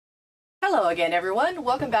Hello again, everyone.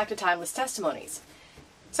 Welcome back to Timeless Testimonies.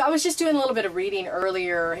 So I was just doing a little bit of reading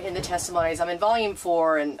earlier in the testimonies. I'm in volume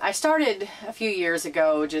 4, and I started a few years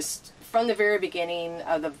ago, just from the very beginning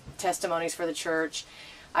of the testimonies for the church.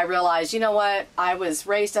 I realized, you know what, I was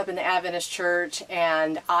raised up in the Adventist church,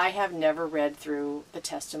 and I have never read through the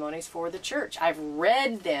testimonies for the church. I've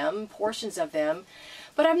read them, portions of them,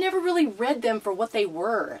 but I've never really read them for what they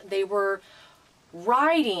were. They were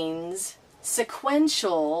writings,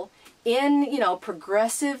 sequential, in,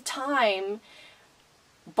 progressive time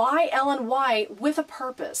by Ellen White with a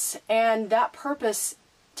purpose, and that purpose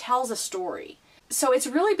tells a story. So it's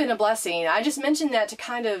really been a blessing. I just mentioned that to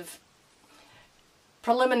kind of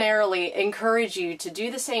preliminarily encourage you to do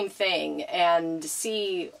the same thing and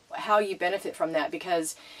see how you benefit from that,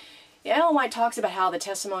 because Ellen White talks about how the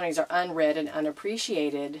testimonies are unread and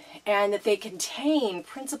unappreciated, and that they contain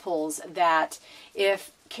principles that,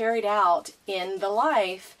 if carried out in the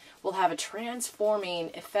life, will have a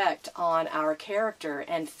transforming effect on our character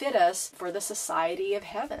and fit us for the society of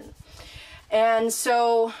heaven. And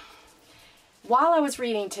so, while I was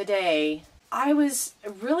reading today, I was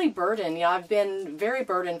really burdened. I've been very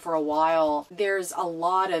burdened for a while. There's a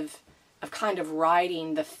lot of kind of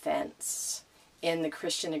riding the fence in the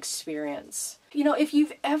Christian experience. If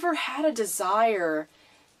you've ever had a desire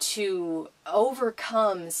to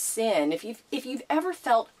overcome sin, if you've ever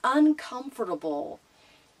felt uncomfortable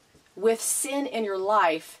with sin in your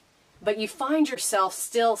life, but you find yourself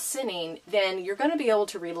still sinning, then you're going to be able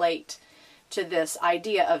to relate to this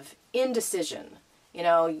idea of indecision.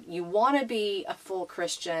 You want to be a full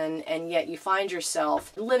Christian, and yet you find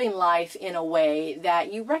yourself living life in a way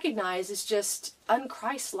that you recognize is just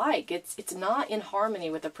un-Christ-like. It's not in harmony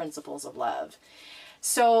with the principles of love.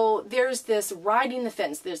 So there's this riding the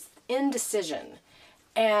fence, this indecision.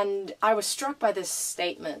 And I was struck by this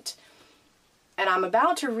statement, and I'm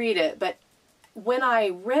about to read it, but when I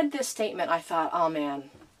read this statement, I thought, oh man,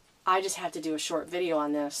 I just have to do a short video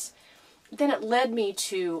on this. Then it led me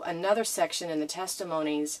to another section in the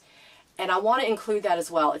testimonies, and I want to include that as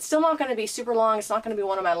well. It's still not going to be super long. It's not going to be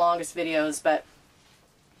one of my longest videos, but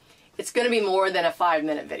it's going to be more than a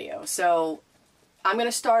 5-minute video. So I'm going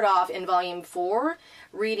to start off in volume 4,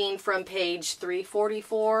 reading from page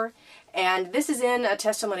 344, and this is in a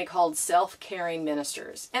testimony called Self-Caring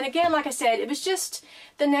Ministers. And again, like I said, it was just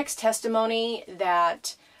the next testimony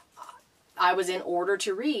that I was in order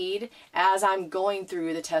to read as I'm going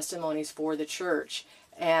through the testimonies for the church,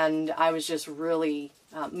 and I was just really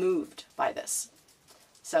moved by this.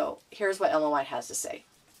 So here's what Ellen White has to say.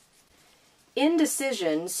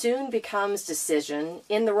 Indecision soon becomes decision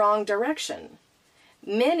in the wrong direction.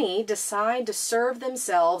 Many decide to serve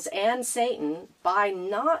themselves and Satan by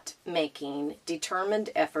not making determined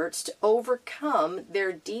efforts to overcome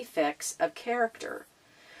their defects of character.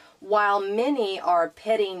 While many are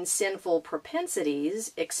petting sinful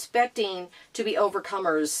propensities, expecting to be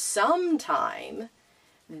overcomers sometime,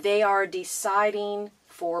 they are deciding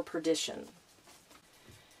for perdition.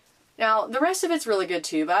 Now, the rest of it's really good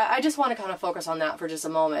too, but I just want to kind of focus on that for just a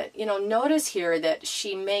moment. Notice here that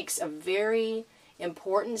she makes a very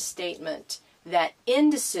important statement that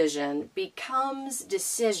indecision becomes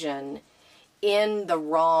decision in the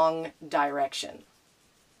wrong direction.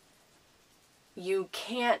 You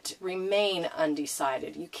can't remain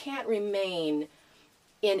undecided. You can't remain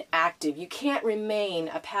inactive. You can't remain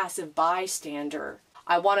a passive bystander.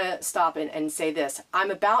 I want to stop and say this.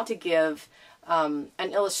 I'm about to give an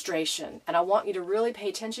illustration, and I want you to really pay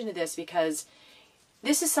attention to this, because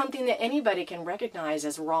this is something that anybody can recognize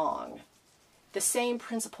as wrong. The same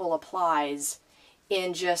principle applies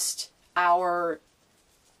in just our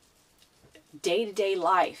day-to-day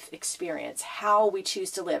life experience, how we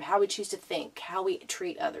choose to live, how we choose to think, how we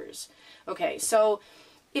treat others. Okay, so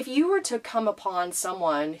if you were to come upon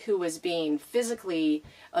someone who was being physically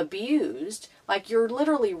abused, like you're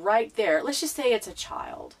literally right there, let's just say it's a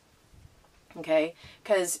child, okay,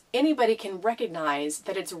 because anybody can recognize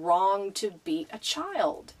that it's wrong to beat a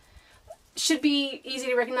child. Should be easy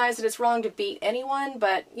to recognize that it's wrong to beat anyone,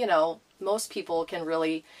 but most people can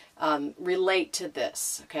really relate to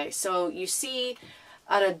this. Okay, so you see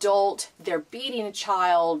an adult, they're beating a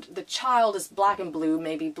child, the child is black and blue,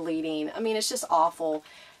 maybe bleeding. I mean, it's just awful.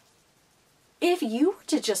 If you were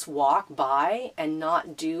to just walk by and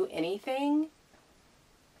not do anything,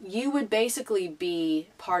 you would basically be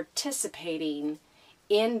participating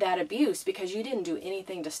in that abuse because you didn't do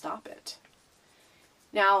anything to stop it.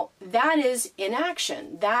 Now, that is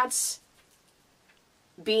inaction. That's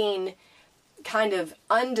being kind of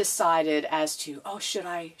undecided as to, oh, should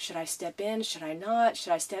I step in? Should I not?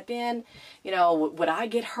 Should I step in? Would I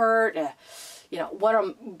get hurt? what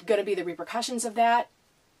are going to be the repercussions of that?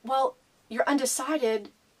 Well, you're undecided,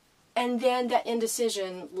 and then that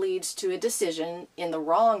indecision leads to a decision in the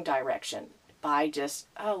wrong direction by just,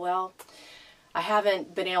 oh, well, I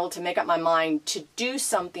haven't been able to make up my mind to do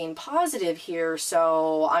something positive here,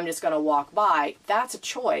 so I'm just going to walk by. That's a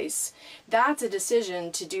choice. That's a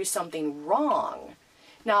decision to do something wrong.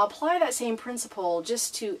 Now, apply that same principle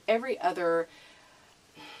just to every other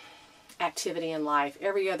activity in life,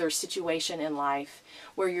 every other situation in life,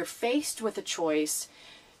 where you're faced with a choice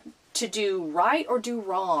to do right or do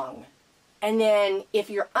wrong. And then if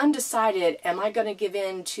you're undecided, am I going to give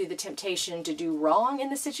in to the temptation to do wrong in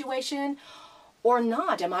the situation or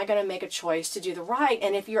not? Am I going to make a choice to do the right?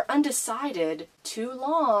 And if you're undecided too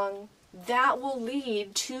long, that will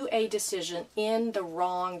lead to a decision in the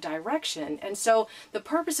wrong direction. And so the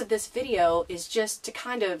purpose of this video is just to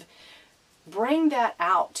kind of bring that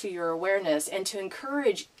out to your awareness and to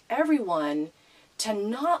encourage everyone to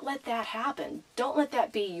not let that happen. Don't let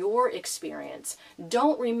that be your experience.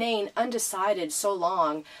 Don't remain undecided so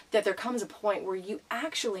long that there comes a point where you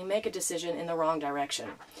actually make a decision in the wrong direction.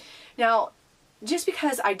 Now, just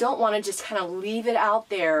because I don't want to just kind of leave it out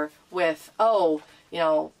there with, oh,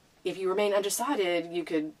 if you remain undecided, you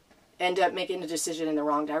could end up making a decision in the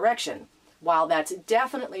wrong direction. While that's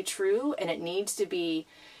definitely true and it needs to be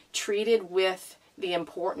treated with the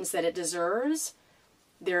importance that it deserves,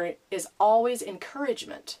 there is always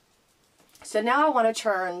encouragement. So now I want to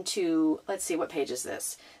turn to, let's see, what page is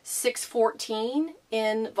this? 614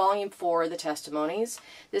 in Volume 4 of the Testimonies.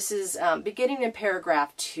 This is beginning in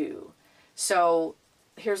paragraph 2. So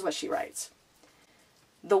here's what she writes.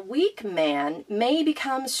 The weak man may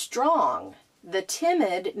become strong, the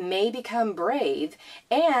timid may become brave,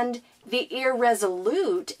 and the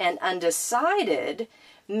irresolute and undecided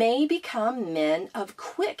may become men of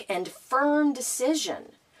quick and firm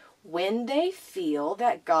decision when they feel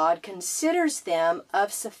that God considers them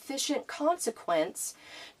of sufficient consequence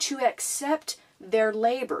to accept their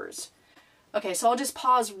labors. Okay, so I'll just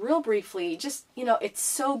pause real briefly. Just, it's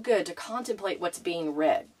so good to contemplate what's being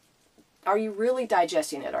read. Are you really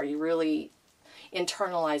digesting it? Are you really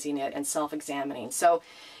internalizing it and self-examining? So,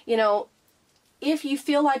 if you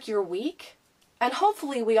feel like you're weak, and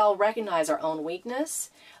hopefully we all recognize our own weakness,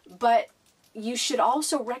 but you should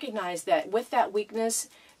also recognize that with that weakness,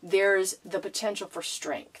 there's the potential for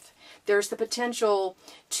strength. There's the potential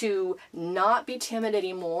to not be timid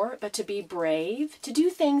anymore, but to be brave, to do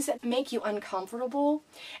things that make you uncomfortable.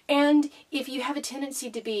 And if you have a tendency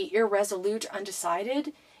to be irresolute or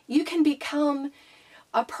undecided, you can become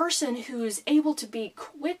a person who's able to be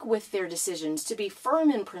quick with their decisions, to be firm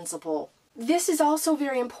in principle. This is also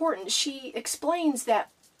very important. She explains that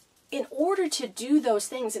in order to do those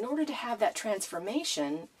things, in order to have that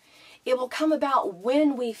transformation, it will come about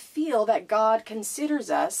when we feel that God considers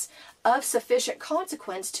us of sufficient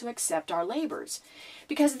consequence to accept our labors.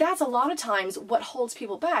 Because that's a lot of times what holds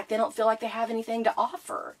people back. They don't feel like they have anything to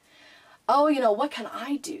offer. Oh, what can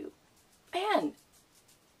I do? Man,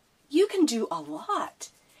 you can do a lot.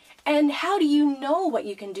 And how do you know what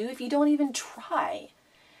you can do if you don't even try?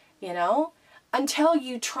 Until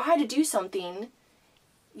you try to do something,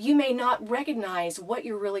 you may not recognize what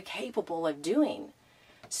you're really capable of doing.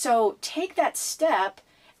 So take that step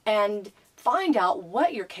and find out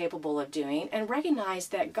what you're capable of doing and recognize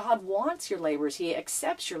that God wants your labors. He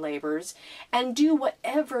accepts your labors, and do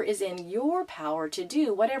whatever is in your power to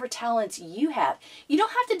do, whatever talents you have. You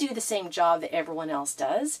don't have to do the same job that everyone else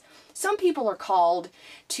does. Some people are called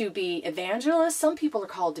to be evangelists. Some people are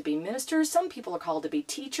called to be ministers. Some people are called to be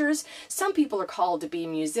teachers. Some people are called to be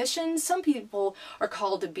musicians. Some people are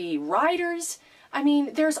called to be writers. I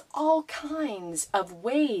mean, there's all kinds of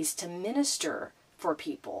ways to minister for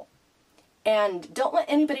people. And don't let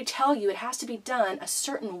anybody tell you it has to be done a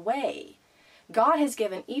certain way. God has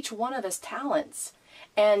given each one of us talents.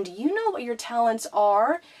 And you know what your talents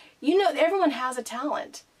are. Everyone has a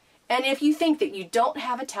talent. And if you think that you don't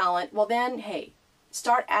have a talent, well then, hey,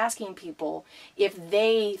 start asking people if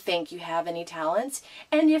they think you have any talents.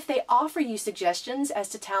 And if they offer you suggestions as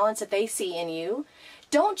to talents that they see in you,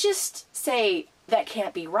 don't just say, that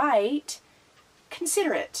can't be right.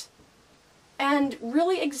 Consider it. And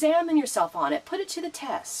really examine yourself on it. Put it to the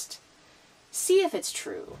test. See if it's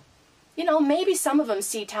true. Maybe some of them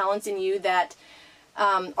see talents in you that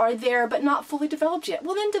are there but not fully developed yet.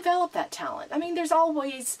 Well, then develop that talent. I mean, there's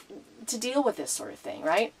always to deal with this sort of thing,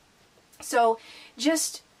 right? So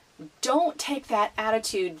just don't take that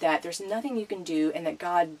attitude that there's nothing you can do and that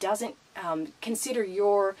God doesn't consider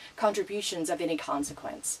your contributions of any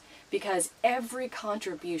consequence, because every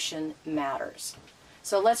contribution matters.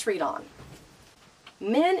 So let's read on.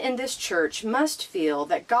 Men in this church must feel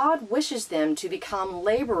that God wishes them to become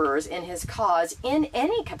laborers in his cause in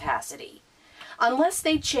any capacity. Unless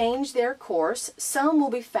they change their course, some will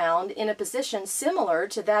be found in a position similar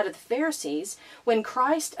to that of the Pharisees when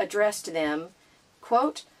Christ addressed them,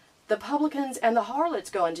 quote, "The publicans and the harlots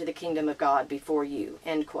go into the kingdom of God before you,"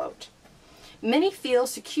 end quote. Many feel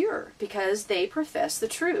secure because they profess the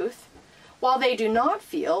truth, while they do not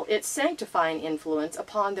feel its sanctifying influence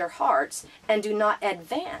upon their hearts and do not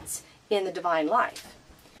advance in the divine life.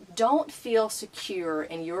 Don't feel secure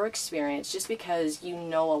in your experience just because you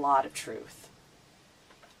know a lot of truth.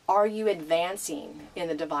 Are you advancing in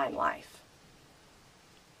the divine life?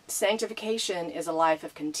 Sanctification is a life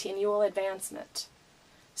of continual advancement.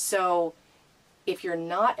 So if you're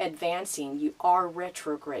not advancing, you are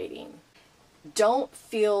retrograding. Don't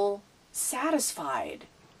feel satisfied.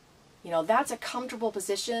 You know, that's a comfortable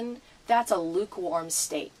position. That's a lukewarm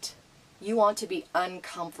state. You want to be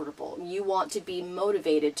uncomfortable. You want to be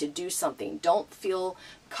motivated to do something. Don't feel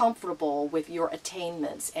comfortable with your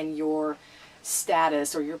attainments and your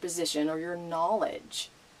status or your position or your knowledge.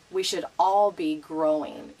 We should all be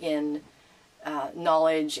growing in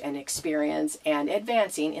knowledge and experience and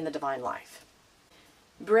advancing in the divine life.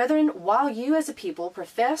 Brethren, while you as a people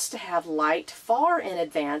profess to have light far in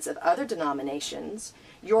advance of other denominations,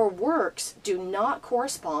 your works do not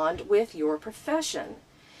correspond with your profession.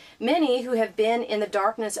 Many who have been in the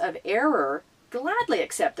darkness of error gladly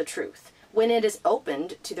accept the truth when it is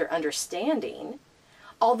opened to their understanding.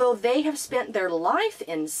 Although they have spent their life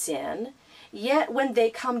in sin, yet when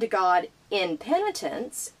they come to God in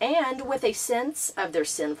penitence and with a sense of their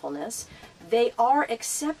sinfulness, they are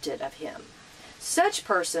accepted of him. Such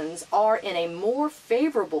persons are in a more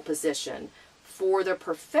favorable position for the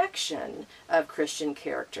perfection of Christian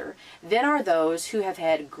character than are those who have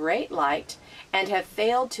had great light and have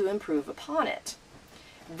failed to improve upon it.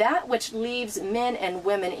 That which leaves men and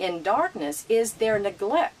women in darkness is their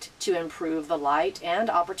neglect to improve the light and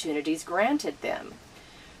opportunities granted them.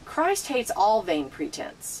 Christ hates all vain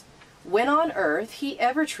pretense. When on earth, he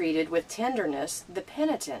ever treated with tenderness the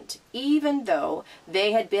penitent, even though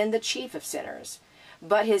they had been the chief of sinners.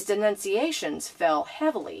 But his denunciations fell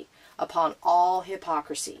heavily upon all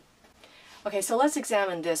hypocrisy. Okay, so let's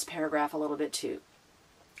examine this paragraph a little bit too.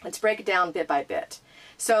 Let's break it down bit by bit.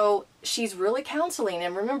 So she's really counseling,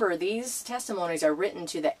 and remember, these testimonies are written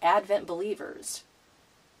to the Advent believers.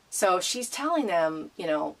 So she's telling them, you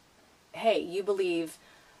know, hey, you believe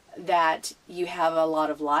that you have a lot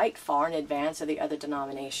of light far in advance of the other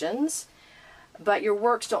denominations, but your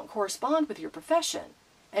works don't correspond with your profession.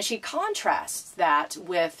 And she contrasts that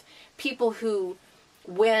with people who,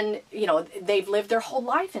 when, you know, they've lived their whole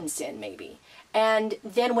life in sin maybe, and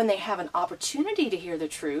then when they have an opportunity to hear the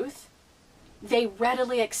truth, they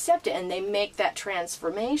readily accept it and they make that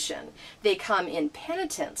transformation. They come in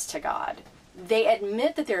penitence to God. They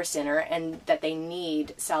admit that they're a sinner and that they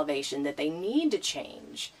need salvation, that they need to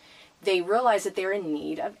change. They realize that they're in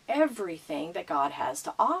need of everything that God has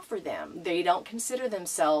to offer them. They don't consider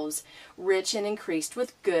themselves rich and increased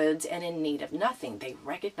with goods and in need of nothing. They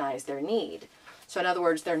recognize their need. So in other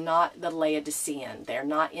words, they're not the Laodicean. They're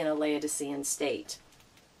not in a Laodicean state.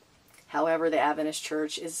 However, the Adventist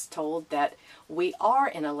Church is told that we are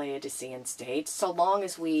in a Laodicean state so long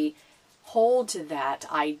as we hold to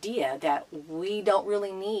that idea that we don't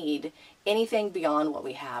really need anything beyond what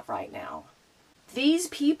we have right now. These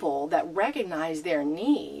people that recognize their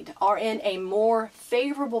need are in a more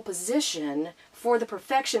favorable position for the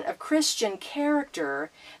perfection of Christian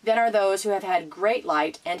character than are those who have had great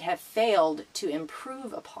light and have failed to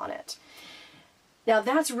improve upon it. Now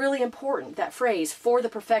that's really important, that phrase, for the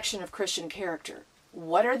perfection of Christian character.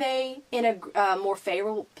 What are they in a more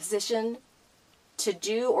favorable position to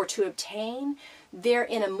do or to obtain? They're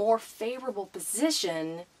in a more favorable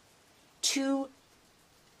position to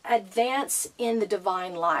advance in the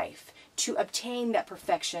divine life, to obtain that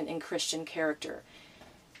perfection in Christian character.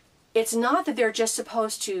 It's not that they're just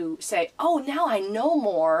supposed to say, oh, now I know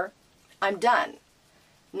more, I'm done.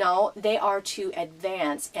 No, they are to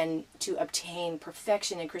advance and to obtain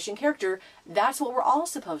perfection in Christian character. That's what we're all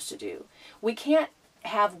supposed to do. We can't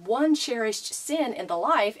have one cherished sin in the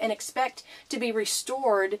life and expect to be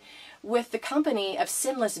restored with the company of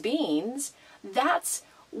sinless beings. That's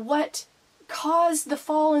what caused the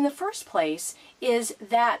fall in the first place, is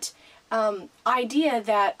that idea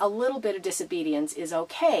that a little bit of disobedience is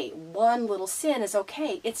okay. One little sin is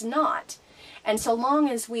okay. It's not. And so long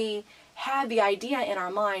as we have the idea in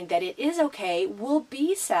our mind that it is okay, we'll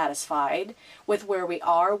be satisfied with where we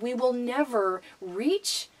are. We will never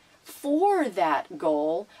reach for that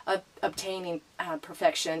goal of obtaining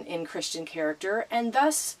perfection in Christian character, and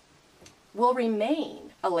thus will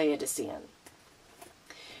remain a Laodicean.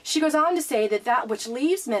 She goes on to say that which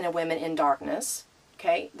leaves men and women in darkness,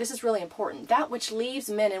 okay, this is really important, that which leaves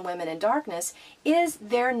men and women in darkness is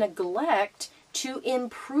their neglect to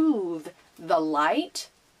improve the light.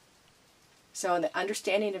 So the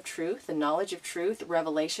understanding of truth, the knowledge of truth, the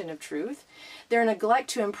revelation of truth, their neglect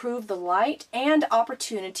to improve the light and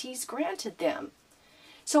opportunities granted them.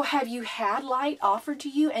 So have you had light offered to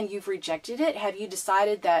you and you've rejected it? Have you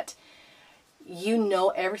decided that you know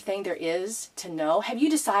everything there is to know? Have you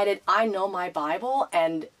decided, I know my Bible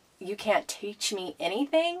and you can't teach me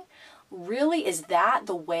anything? Really, is that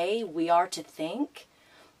the way we are to think?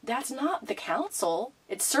 That's not the counsel.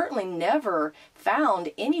 It's certainly never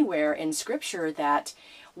found anywhere in Scripture that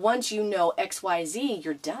once you know XYZ,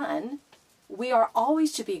 you're done. We are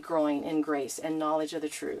always to be growing in grace and knowledge of the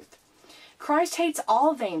truth. Christ hates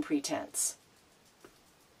all vain pretense.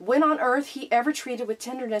 When on earth he ever treated with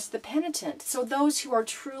tenderness the penitent. So those who are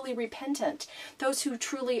truly repentant, those who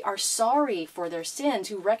truly are sorry for their sins,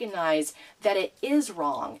 who recognize that it is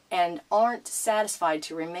wrong and aren't satisfied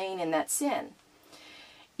to remain in that sin.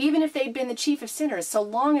 Even if they've been the chief of sinners, so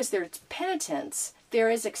long as there's penitence, there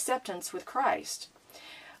is acceptance with Christ.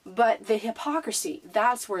 But the hypocrisy,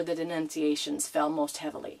 that's where the denunciations fell most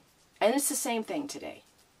heavily. And it's the same thing today.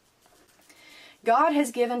 God has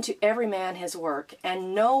given to every man his work,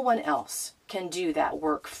 and no one else can do that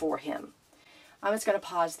work for him. I'm just going to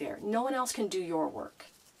pause there. No one else can do your work.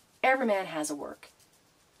 Every man has a work.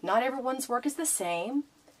 Not everyone's work is the same,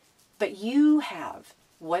 but you have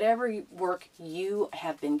whatever work you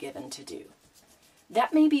have been given to do.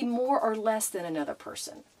 That may be more or less than another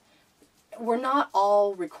person. We're not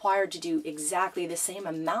all required to do exactly the same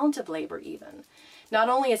amount of labor even. Not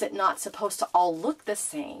only is it not supposed to all look the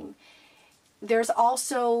same, there's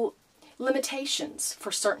also limitations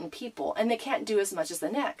for certain people, and they can't do as much as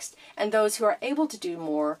the next. And those who are able to do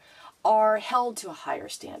more are held to a higher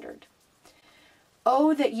standard.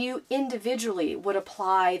 Oh, that you individually would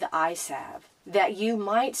apply the eye salve, that you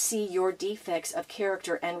might see your defects of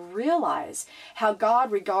character and realize how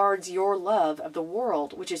God regards your love of the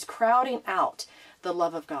world, which is crowding out the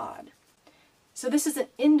love of God. So this is an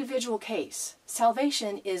individual case.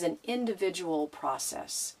 Salvation is an individual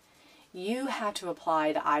process. You have to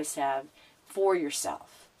apply the eye salve for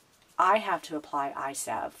yourself. I have to apply eye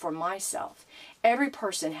salve for myself. Every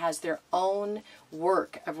person has their own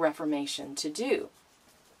work of reformation to do.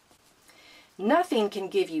 Nothing can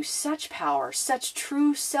give you such power, such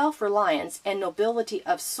true self-reliance and nobility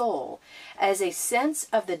of soul as a sense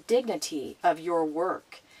of the dignity of your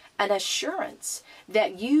work, an assurance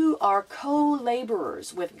that you are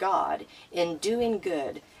co-laborers with God in doing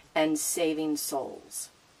good and saving souls.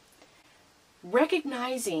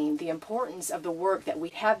 Recognizing the importance of the work that we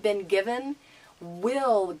have been given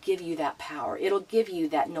will give you that power. It'll give you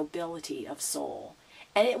that nobility of soul.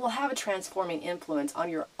 And it will have a transforming influence on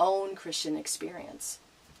your own Christian experience.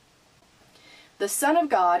 The Son of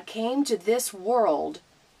God came to this world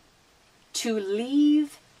to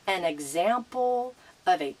leave an example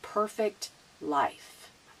of a perfect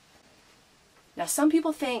life. Now, some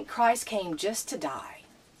people think Christ came just to die.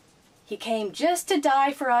 He came just to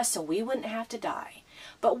die for us so we wouldn't have to die.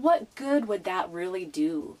 But what good would that really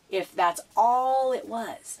do if that's all it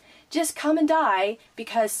was? Just come and die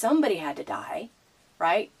because somebody had to die,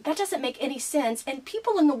 right? That doesn't make any sense, and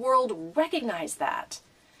people in the world recognize that.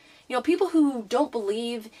 You know, people who don't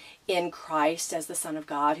believe in Christ as the Son of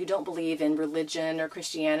God, who don't believe in religion or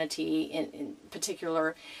Christianity in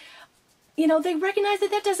particular, you know, they recognize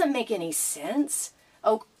that that doesn't make any sense.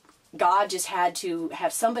 Oh, God just had to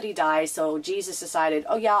have somebody die, so Jesus decided,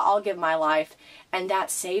 oh yeah, I'll give my life, and that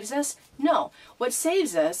saves us? No. What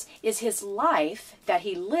saves us is his life that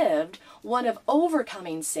he lived, one of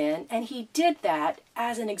overcoming sin, and he did that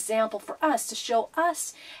as an example for us to show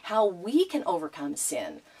us how we can overcome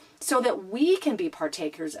sin, so that we can be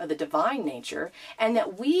partakers of the divine nature, and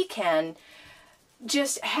that we can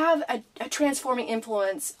just have a transforming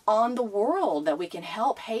influence on the world, that we can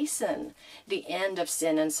help hasten the end of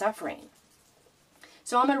sin and suffering.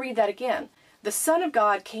 So I'm going to read that again. The Son of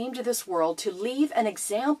God came to this world to leave an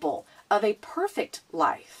example of a perfect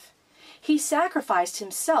life. He sacrificed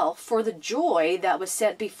himself for the joy that was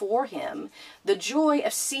set before him, the joy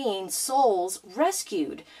of seeing souls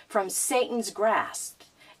rescued from Satan's grasp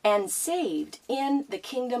and saved in the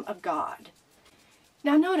kingdom of God.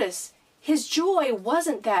 Now notice, his joy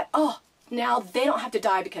wasn't that, oh, now they don't have to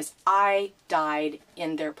die because I died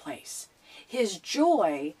in their place. His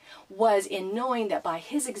joy was in knowing that by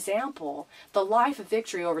his example, the life of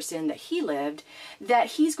victory over sin that he lived, that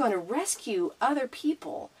he's going to rescue other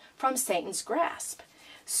people from Satan's grasp.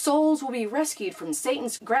 Souls will be rescued from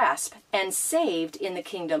Satan's grasp and saved in the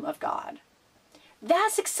kingdom of God.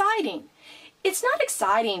 That's exciting. It's not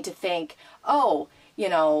exciting to think, oh,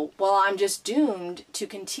 well, I'm just doomed to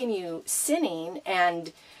continue sinning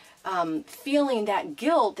and feeling that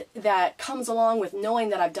guilt that comes along with knowing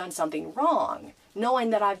that I've done something wrong,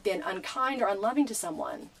 knowing that I've been unkind or unloving to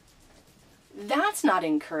someone. That's not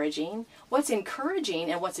encouraging. What's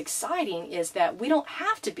encouraging and what's exciting is that we don't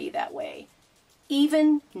have to be that way,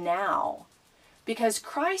 even now, because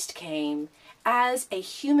Christ came as a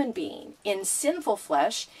human being in sinful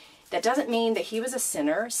flesh. That doesn't mean that he was a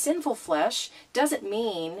sinner. Sinful flesh doesn't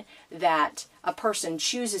mean that a person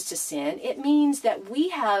chooses to sin. It means that we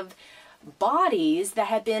have bodies that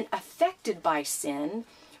have been affected by sin.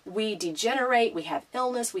 We degenerate, we have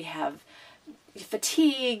illness, we have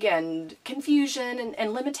fatigue and confusion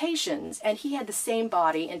and limitations. And he had the same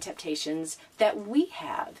body and temptations that we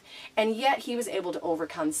have. And yet he was able to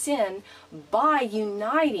overcome sin by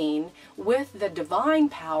uniting with the divine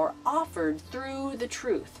power offered through the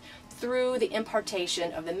truth, through the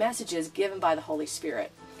impartation of the messages given by the Holy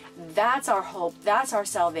Spirit. That's our hope. That's our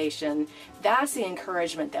salvation. That's the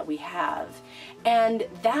encouragement that we have. And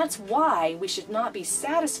that's why we should not be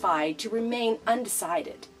satisfied to remain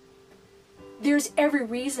undecided. There's every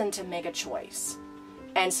reason to make a choice.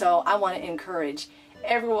 And so I want to encourage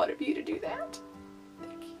every one of you to do that.